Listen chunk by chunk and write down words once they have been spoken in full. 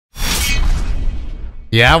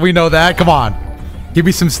Yeah, we know that. Come on. Give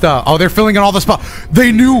me some stuff. Oh, they're filling in all the spots.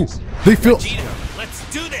 They knew. They filled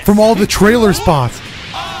from all the trailer spots.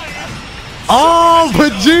 Oh,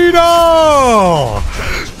 Vegito!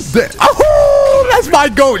 Oh, that's my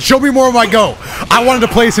goat. Show me more of my goat. I wanted to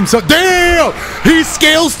place him so. Damn! He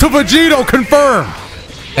scales to Vegito. Confirmed.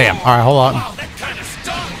 Damn. All right, hold on.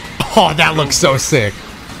 Oh, that looks so sick.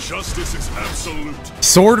 Justice is absolute.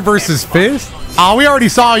 Sword versus fist? Oh, we already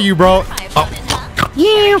saw you, bro. Oh.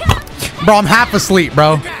 Yeah. Bro, I'm half asleep,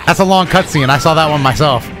 bro. That's a long cutscene. I saw that one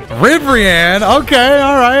myself. Ribrian. Okay,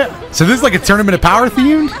 all right. So this is like a tournament of power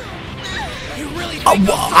themed?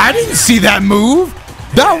 I didn't see that move.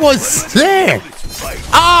 That was sick.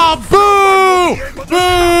 Ah, boo!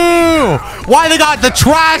 Boo! Why they got the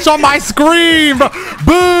trash on my screen?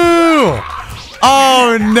 Boo!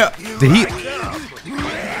 Oh no! Did he?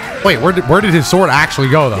 Wait, where did his sword actually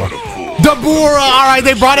go though? Dabura! All right,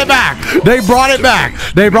 they brought it back. They brought it back.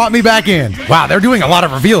 They brought me back in. Wow, they're doing a lot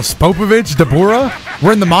of reveals. Popovich, Dabura.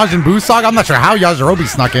 We're in the Majin Buu saga. I'm not sure how Yajirobe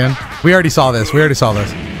snuck in. We already saw this. We already saw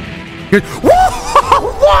this.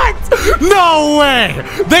 What? No way!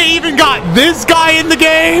 They even got this guy in the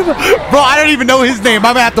game? Bro, I don't even know his name.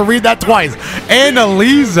 I'm gonna have to read that twice.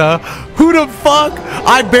 Annalisa? Who the fuck?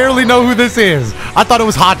 I barely know who this is. I thought it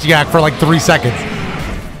was Hachiyak for like 3 seconds.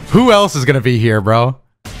 Who else is gonna be here, bro?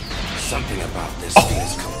 Something about this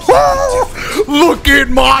feels completely different. Look at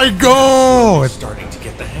my goat! Starting to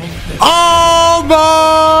get the hang of this. Oh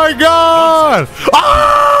my god!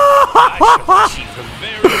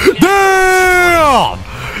 Damn!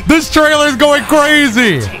 This trailer is going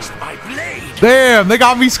crazy. Damn, they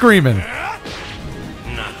got me screaming.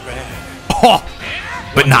 Oh,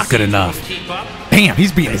 but not good enough. Damn,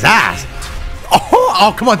 he's beating his ass.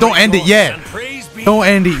 Oh, come on, don't end it yet. Don't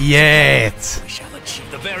end it yet.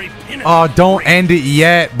 Oh, don't end it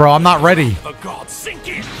yet, bro. I'm not ready.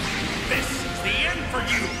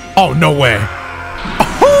 Oh, no way.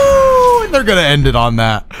 Oh, they're gonna end it on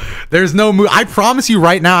that. There's no move. I promise you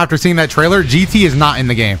right now, after seeing that trailer, GT is not in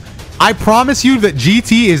the game. I promise you that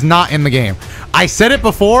GT is not in the game. I said it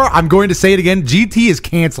before. I'm going to say it again. GT is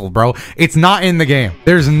canceled, bro. It's not in the game.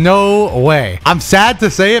 There's no way. I'm sad to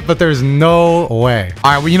say it, but there's no way.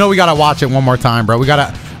 All right, well, you know we gotta watch it one more time, bro. We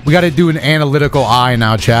gotta do an analytical eye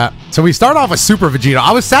now, chat. So we start off with Super Vegito.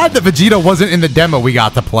 I was sad that Vegito wasn't in the demo we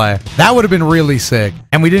got to play. That would have been really sick.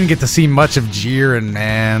 And we didn't get to see much of Jiren,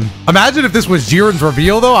 man. Imagine if this was Jiren's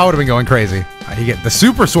reveal, though. I would have been going crazy. You get the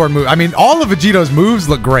Super Sword move. I mean, all of Vegito's moves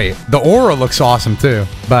look great. The aura looks awesome, too.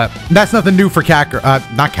 But that's nothing new for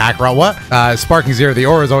not Kakarot. What? Sparking Zero. The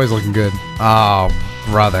aura is always looking good. Oh,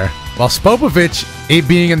 brother. Well, Spopovich, it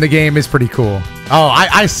being in the game is pretty cool. Oh,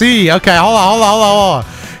 I see. Okay, hold on.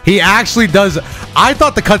 He actually does. I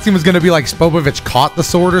thought the cutscene was going to be like Spopovich caught the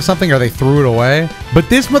sword or something, or they threw it away. But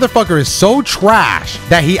this motherfucker is so trash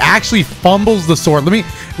that he actually fumbles the sword.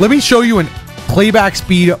 Let me show you in playback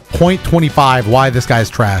speed 0.25 why this guy's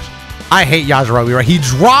trash. I hate Yajirobe, right?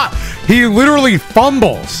 He literally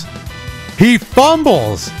fumbles. He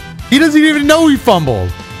fumbles. He doesn't even know he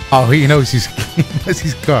fumbled. Oh, he knows he's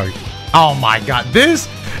cooked. Oh my god.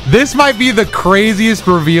 This might be the craziest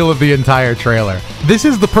reveal of the entire trailer. This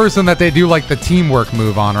is the person that they do like the teamwork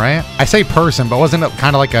move on, right? I say person, but wasn't it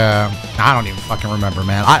kind of like a... I don't even fucking remember,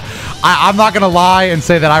 man. I'm not gonna lie and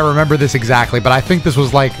say that I remember this exactly, but I think this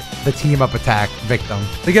was like the team up attack victim.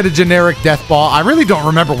 They get a generic death ball. I really don't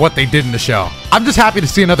remember what they did in the show. I'm just happy to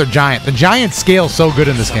see another giant. The giant scales so good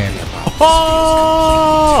in this game.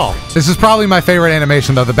 Oh! This is probably my favorite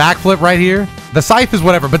animation though. The backflip right here. The scythe is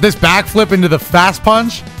whatever, but this backflip into the fast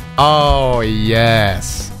punch. Oh,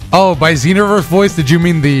 yes. Oh, by Xenoverse voice, did you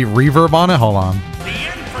mean the reverb on it? Hold on.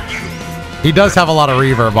 He does have a lot of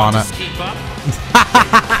reverb on it.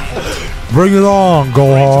 Bring it on,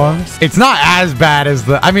 Gohan. It's not as bad as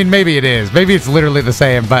the... I mean, maybe it is. Maybe it's literally the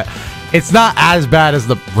same, but it's not as bad as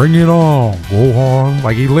the... Bring it on, Gohan.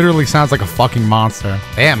 Like, he literally sounds like a fucking monster.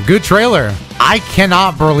 Damn, good trailer. I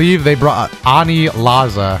cannot believe they brought Ani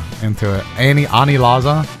Laza into it. Ani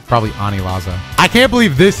Laza? Probably Ani Laza. I can't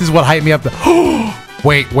believe this is what hyped me up.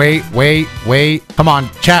 Wait. Come on,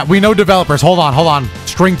 chat. We know developers. Hold on.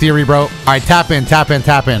 String theory, bro. All right, tap in.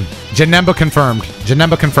 Janemba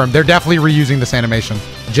confirmed. They're definitely reusing this animation.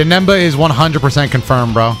 Janemba is 100%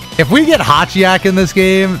 confirmed, bro. If we get Hachiyak in this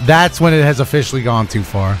game, that's when it has officially gone too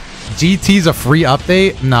far. GT's a free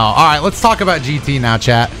update? No. All right, let's talk about GT now,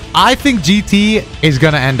 chat. I think GT is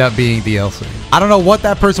going to end up being DLC. I don't know what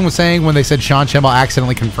that person was saying when they said Sean Chimmel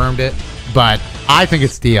accidentally confirmed it, but I think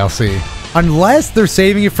it's DLC. Unless they're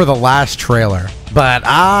saving it for the last trailer. But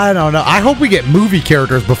I don't know. I hope we get movie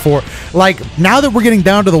characters before. Like, now that we're getting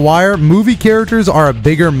down to the wire, movie characters are a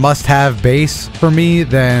bigger must-have base for me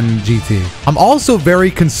than GT. I'm also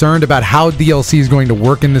very concerned about how DLC is going to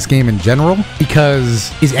work in this game in general,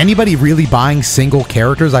 because is anybody really buying single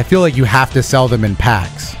characters? I feel like you have to sell them in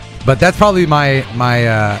packs. But that's probably my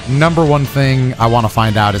number one thing I want to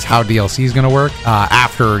find out is how DLC is going to work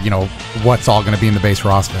after, you know, what's all going to be in the base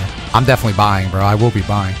roster. I'm definitely buying, bro. I will be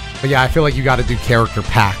buying. But yeah, I feel like you got to do character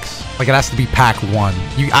packs. Like, it has to be pack 1.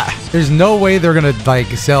 There's no way they're going to, like,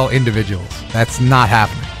 sell individuals. That's not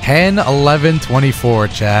happening. 10, 11, 24,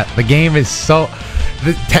 chat. The game is so...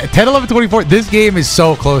 10, 11, 24, this game is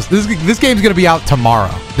so close. This game's going to be out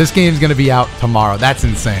tomorrow. This game's going to be out tomorrow. That's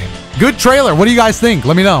insane. Good trailer. What do you guys think?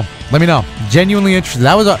 Let me know. Let me know. Genuinely interested.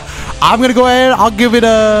 That was a... I'm going to go ahead. I'll give it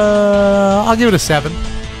a 7.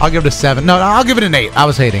 I'll give it a 7. No, I'll give it an 8. I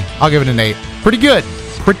was hating. I'll give it an 8. Pretty good.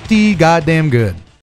 Pretty goddamn good.